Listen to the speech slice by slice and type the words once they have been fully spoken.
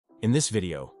In this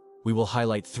video, we will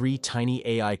highlight 3 tiny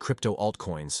AI crypto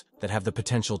altcoins that have the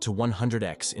potential to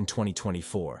 100x in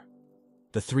 2024.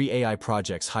 The 3 AI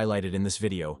projects highlighted in this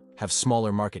video have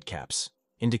smaller market caps,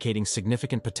 indicating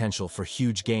significant potential for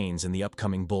huge gains in the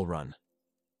upcoming bull run.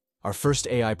 Our first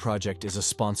AI project is a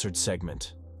sponsored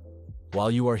segment.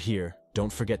 While you are here,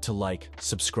 don't forget to like,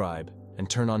 subscribe, and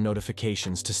turn on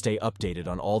notifications to stay updated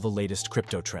on all the latest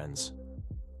crypto trends.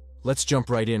 Let's jump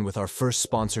right in with our first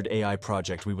sponsored AI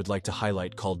project we would like to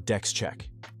highlight, called DEXCheck.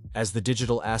 As the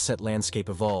digital asset landscape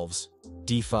evolves,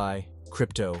 DeFi,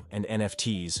 crypto, and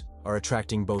NFTs are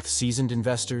attracting both seasoned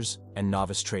investors and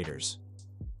novice traders.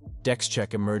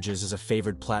 DEXCheck emerges as a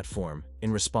favored platform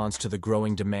in response to the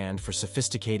growing demand for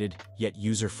sophisticated yet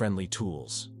user-friendly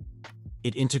tools.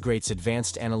 It integrates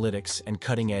advanced analytics and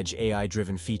cutting-edge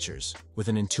AI-driven features with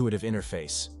an intuitive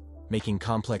interface, making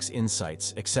complex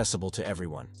insights accessible to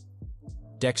everyone.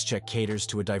 DEXCheck caters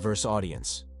to a diverse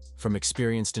audience, from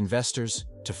experienced investors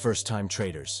to first-time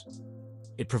traders.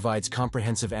 It provides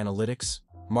comprehensive analytics,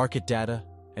 market data,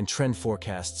 and trend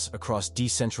forecasts across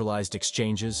decentralized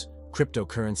exchanges,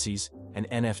 cryptocurrencies, and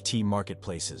NFT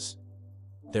marketplaces.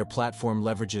 Their platform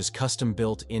leverages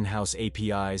custom-built in-house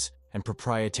APIs and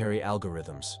proprietary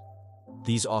algorithms.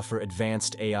 These offer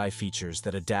advanced AI features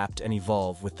that adapt and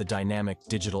evolve with the dynamic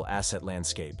digital asset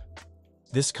landscape.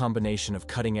 This combination of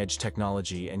cutting-edge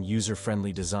technology and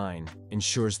user-friendly design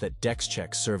ensures that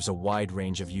DEXCheck serves a wide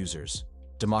range of users,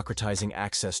 democratizing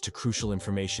access to crucial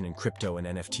information in crypto and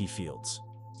NFT fields.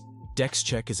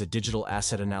 DEXCheck is a digital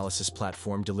asset analysis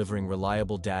platform delivering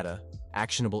reliable data,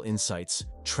 actionable insights,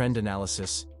 trend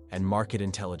analysis, and market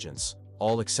intelligence,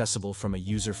 all accessible from a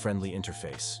user-friendly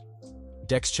interface.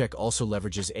 DEXCheck also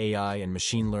leverages AI and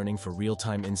machine learning for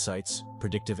real-time insights,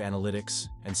 predictive analytics,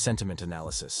 and sentiment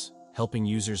analysis, helping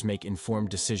users make informed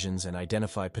decisions and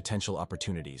identify potential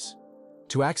opportunities.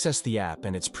 To access the app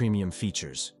and its premium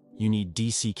features, you need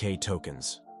DCK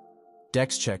tokens.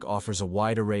 DEXCheck offers a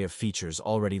wide array of features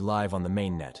already live on the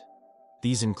mainnet.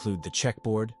 These include the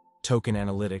checkboard, token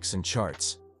analytics and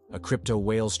charts, a crypto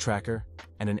whales tracker,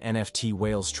 and an NFT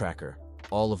whales tracker,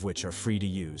 all of which are free to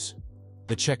use.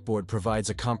 The checkboard provides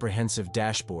a comprehensive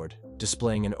dashboard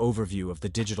displaying an overview of the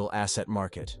digital asset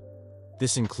market.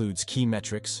 This includes key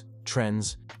metrics,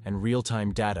 trends, and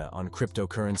real-time data on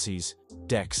cryptocurrencies,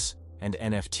 DEX, and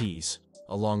NFTs,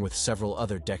 along with several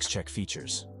other DEXCheck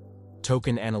features.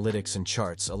 Token analytics and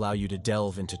charts allow you to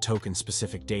delve into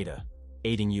token-specific data,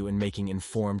 aiding you in making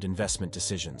informed investment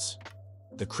decisions.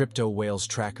 The Crypto Whales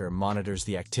Tracker monitors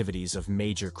the activities of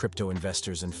major crypto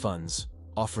investors and funds,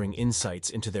 offering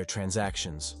insights into their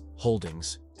transactions,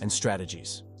 holdings, and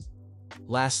strategies.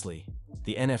 Lastly,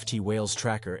 the NFT Whales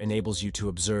Tracker enables you to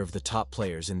observe the top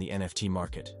players in the NFT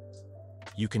market.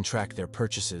 You can track their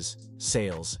purchases,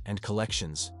 sales, and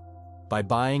collections. By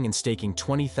buying and staking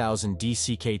 20,000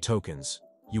 DCK tokens,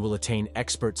 you will attain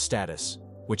expert status,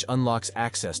 which unlocks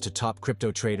access to top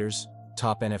crypto traders,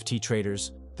 top NFT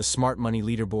traders, the Smart Money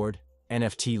Leaderboard,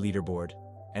 NFT Leaderboard,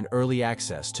 and early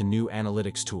access to new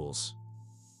analytics tools.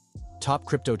 Top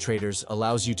crypto traders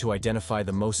allows you to identify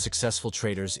the most successful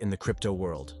traders in the crypto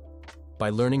world. By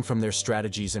learning from their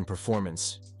strategies and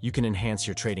performance, you can enhance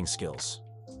your trading skills.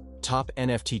 Top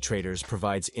NFT Traders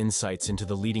provides insights into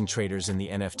the leading traders in the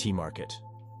NFT market.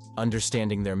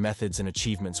 Understanding their methods and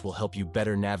achievements will help you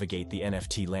better navigate the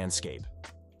NFT landscape.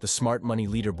 The Smart Money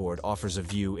Leaderboard offers a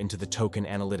view into the token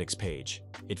analytics page.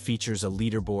 It features a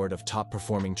leaderboard of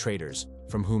top-performing traders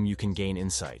from whom you can gain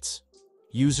insights.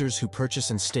 Users who purchase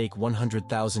and stake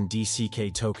 100,000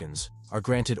 DCK tokens are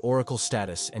granted Oracle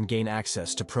status and gain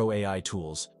access to pro AI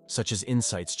tools such as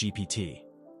Insights GPT.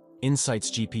 Insights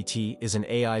GPT is an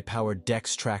AI-powered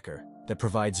DEX tracker that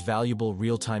provides valuable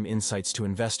real-time insights to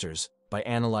investors by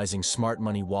analyzing smart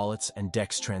money wallets and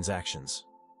DEX transactions.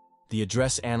 The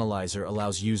Address Analyzer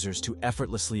allows users to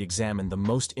effortlessly examine the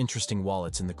most interesting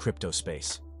wallets in the crypto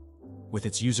space. With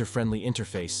its user-friendly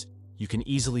interface, you can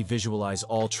easily visualize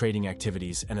all trading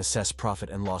activities and assess profit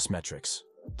and loss metrics.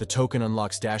 The Token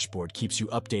Unlocks dashboard keeps you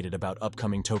updated about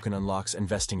upcoming token unlocks and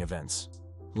vesting events.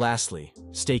 Lastly,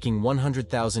 staking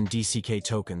 100,000 DCK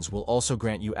tokens will also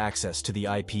grant you access to the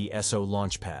IPSO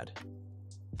Launchpad.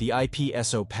 The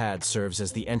IPSO pad serves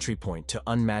as the entry point to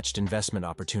unmatched investment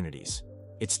opportunities.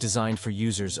 It's designed for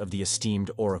users of the esteemed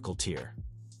Oracle tier.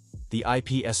 The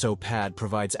IPSO pad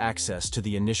provides access to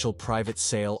the initial private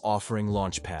sale offering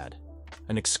Launchpad,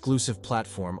 an exclusive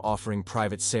platform offering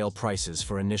private sale prices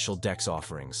for initial DEX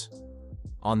offerings.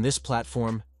 On this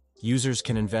platform, users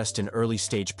can invest in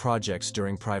early-stage projects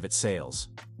during private sales,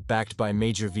 backed by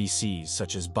major VCs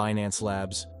such as Binance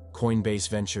Labs, Coinbase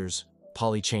Ventures,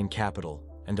 Polychain Capital,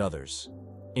 and others.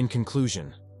 In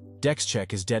conclusion,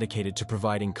 DexCheck is dedicated to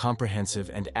providing comprehensive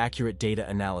and accurate data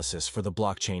analysis for the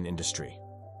blockchain industry.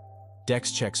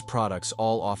 DexCheck's products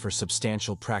all offer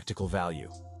substantial practical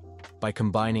value. By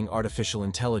combining artificial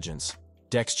intelligence,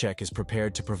 DexCheck is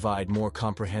prepared to provide more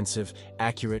comprehensive,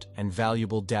 accurate, and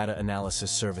valuable data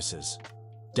analysis services.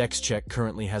 DexCheck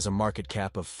currently has a market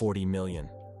cap of 40 million.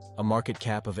 A market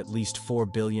cap of at least 4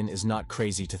 billion is not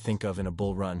crazy to think of in a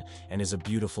bull run and is a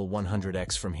beautiful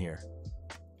 100x from here.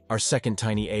 Our second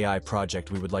tiny AI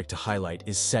project we would like to highlight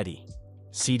is SETI.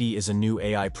 SETI is a new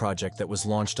AI project that was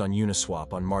launched on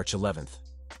Uniswap on March 11th.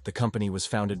 The company was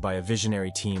founded by a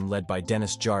visionary team led by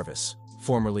Dennis Jarvis,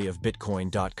 formerly of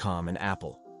Bitcoin.com and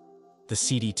Apple. The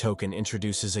SETI token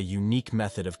introduces a unique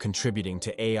method of contributing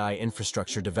to AI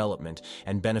infrastructure development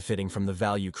and benefiting from the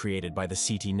value created by the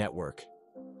SETI network.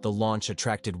 The launch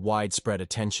attracted widespread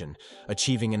attention,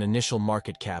 achieving an initial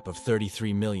market cap of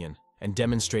 33 million and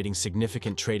demonstrating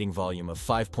significant trading volume of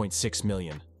 5.6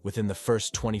 million within the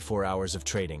first 24 hours of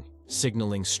trading,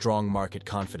 signaling strong market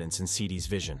confidence in SETI's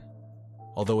vision.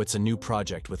 Although it's a new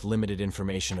project with limited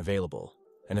information available,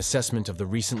 an assessment of the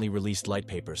recently released light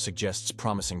paper suggests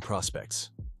promising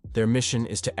prospects. Their mission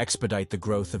is to expedite the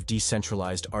growth of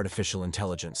decentralized artificial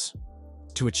intelligence.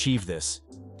 To achieve this,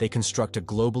 they construct a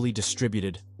globally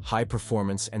distributed,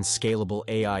 high-performance and scalable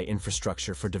AI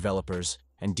infrastructure for developers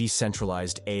and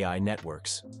decentralized AI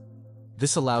networks.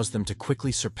 This allows them to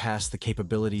quickly surpass the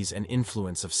capabilities and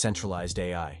influence of centralized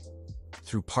AI.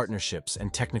 Through partnerships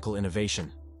and technical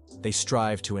innovation, they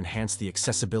strive to enhance the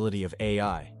accessibility of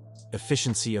AI,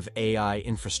 efficiency of AI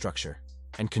infrastructure,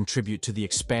 and contribute to the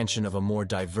expansion of a more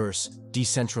diverse,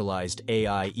 decentralized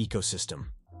AI ecosystem.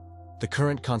 The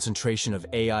current concentration of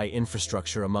AI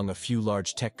infrastructure among a few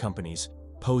large tech companies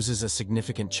poses a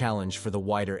significant challenge for the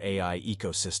wider AI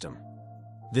ecosystem.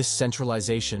 This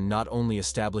centralization not only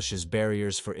establishes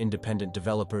barriers for independent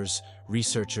developers,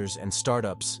 researchers, and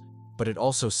startups, but it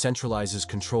also centralizes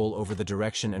control over the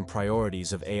direction and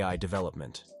priorities of AI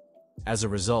development. As a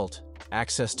result,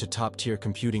 access to top-tier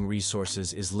computing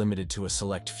resources is limited to a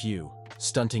select few,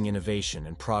 stunting innovation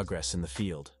and progress in the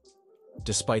field.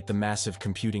 Despite the massive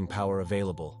computing power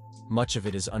available, much of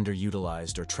it is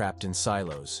underutilized or trapped in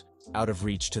silos, out of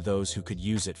reach to those who could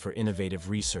use it for innovative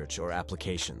research or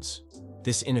applications.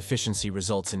 This inefficiency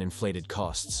results in inflated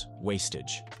costs,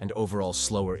 wastage, and overall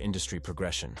slower industry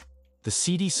progression. The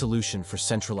SETI solution for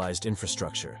centralized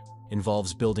infrastructure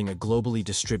involves building a globally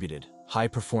distributed,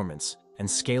 high-performance, and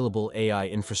scalable AI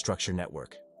infrastructure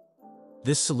network.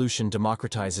 This solution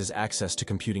democratizes access to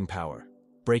computing power,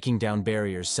 breaking down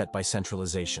barriers set by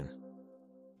centralization.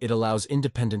 It allows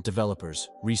independent developers,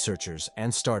 researchers,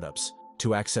 and startups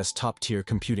to access top-tier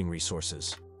computing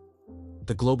resources.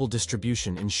 The global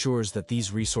distribution ensures that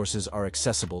these resources are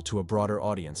accessible to a broader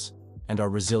audience and are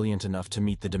resilient enough to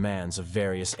meet the demands of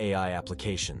various AI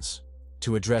applications.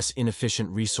 To address inefficient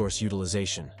resource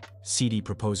utilization, SETI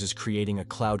proposes creating a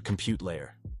cloud compute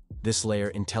layer. This layer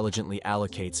intelligently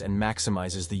allocates and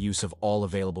maximizes the use of all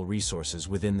available resources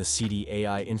within the SETI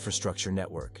AI infrastructure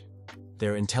network.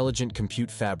 Their intelligent compute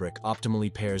fabric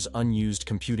optimally pairs unused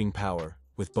computing power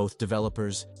with both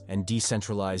developers and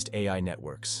decentralized AI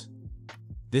networks.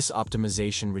 This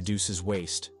optimization reduces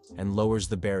waste and lowers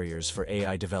the barriers for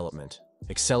AI development,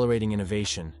 accelerating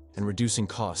innovation and reducing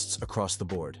costs across the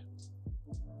board.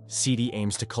 SETI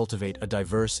aims to cultivate a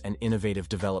diverse and innovative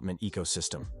development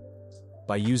ecosystem.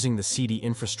 By using the SETI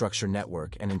infrastructure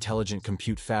network and intelligent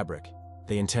compute fabric,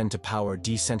 they intend to power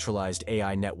decentralized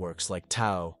AI networks like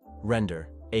Tau, Render,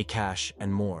 Akash,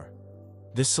 and more.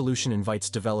 This solution invites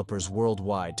developers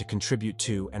worldwide to contribute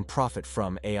to and profit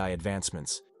from AI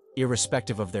advancements,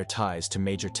 irrespective of their ties to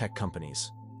major tech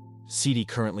companies. SETI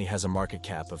currently has a market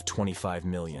cap of 25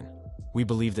 million. We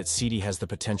believe that SETI has the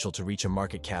potential to reach a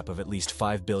market cap of at least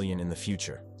 5 billion in the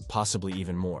future, possibly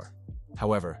even more.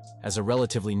 However, as a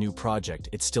relatively new project,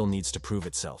 it still needs to prove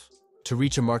itself. To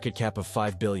reach a market cap of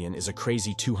 5 billion is a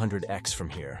crazy 200x from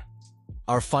here.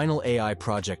 Our final AI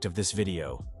project of this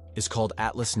video is called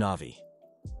Atlas Navi.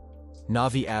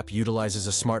 Navi app utilizes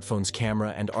a smartphone's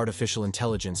camera and artificial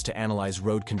intelligence to analyze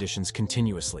road conditions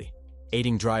continuously,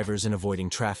 aiding drivers in avoiding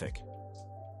traffic.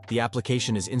 The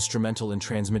application is instrumental in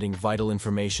transmitting vital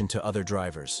information to other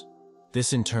drivers.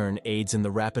 This in turn aids in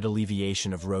the rapid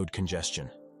alleviation of road congestion.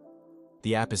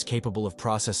 The app is capable of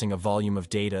processing a volume of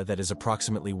data that is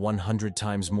approximately 100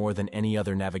 times more than any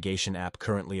other navigation app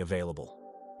currently available.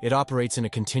 It operates in a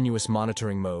continuous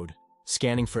monitoring mode,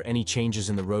 scanning for any changes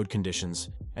in the road conditions,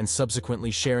 and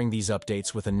subsequently sharing these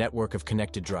updates with a network of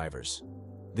connected drivers.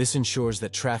 This ensures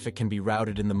that traffic can be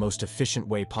routed in the most efficient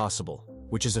way possible,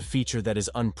 which is a feature that is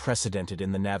unprecedented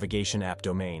in the navigation app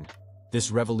domain.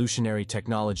 This revolutionary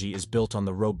technology is built on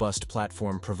the robust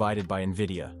platform provided by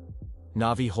NVIDIA.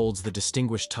 Navi holds the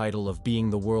distinguished title of being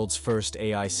the world's first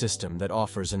AI system that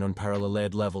offers an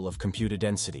unparalleled level of computer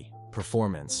density,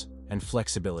 performance, and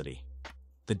flexibility.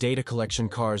 The data collection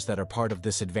cars that are part of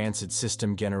this advanced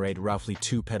system generate roughly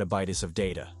 2 petabytes of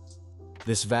data.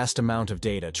 This vast amount of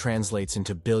data translates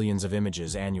into billions of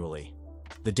images annually.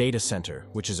 The data center,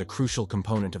 which is a crucial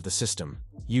component of the system,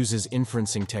 uses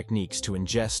inferencing techniques to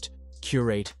ingest,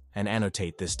 curate, and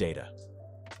annotate this data.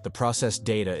 The processed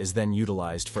data is then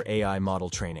utilized for AI model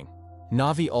training.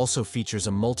 Navi also features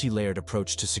a multi-layered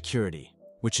approach to security,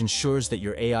 which ensures that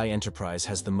your AI enterprise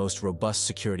has the most robust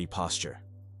security posture.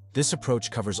 This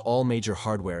approach covers all major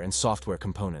hardware and software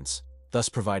components, thus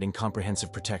providing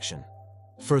comprehensive protection.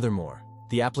 Furthermore,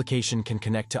 the application can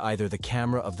connect to either the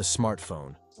camera of the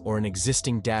smartphone or an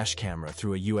existing dash camera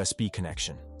through a USB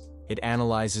connection. It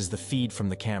analyzes the feed from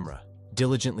the camera,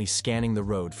 diligently scanning the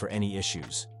road for any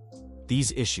issues.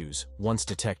 These issues, once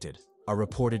detected, are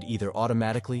reported either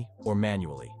automatically or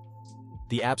manually.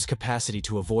 The app's capacity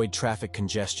to avoid traffic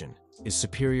congestion is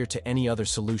superior to any other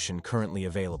solution currently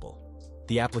available.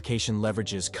 The application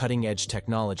leverages cutting-edge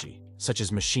technology, such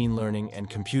as machine learning and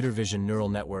computer vision neural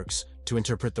networks, to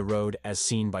interpret the road as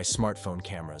seen by smartphone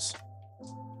cameras.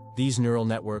 These neural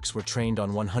networks were trained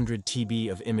on 100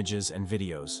 TB of images and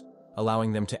videos,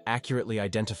 allowing them to accurately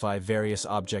identify various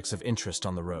objects of interest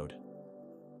on the road.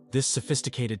 This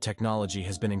sophisticated technology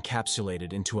has been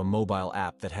encapsulated into a mobile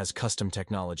app that has custom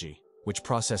technology, which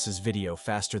processes video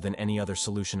faster than any other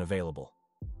solution available.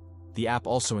 The app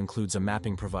also includes a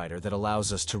mapping provider that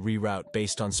allows us to reroute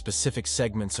based on specific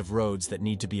segments of roads that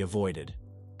need to be avoided.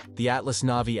 The Atlas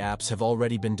Navi apps have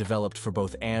already been developed for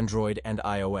both Android and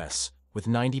iOS, with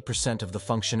 90% of the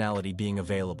functionality being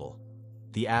available.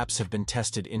 The apps have been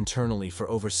tested internally for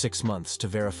over 6 months to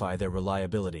verify their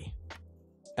reliability.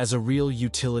 As a real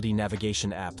utility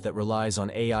navigation app that relies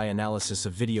on AI analysis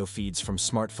of video feeds from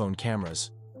smartphone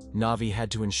cameras, Navi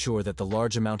had to ensure that the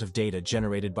large amount of data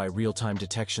generated by real-time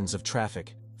detections of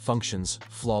traffic functions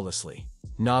flawlessly.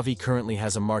 Navi currently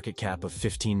has a market cap of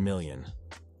 15 million.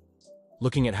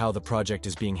 Looking at how the project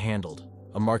is being handled,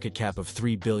 a market cap of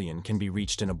 3 billion can be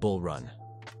reached in a bull run.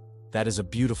 That is a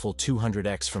beautiful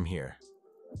 200x from here.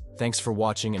 Thanks for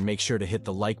watching, and make sure to hit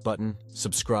the like button,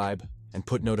 subscribe, and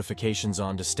put notifications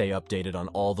on to stay updated on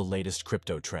all the latest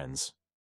crypto trends.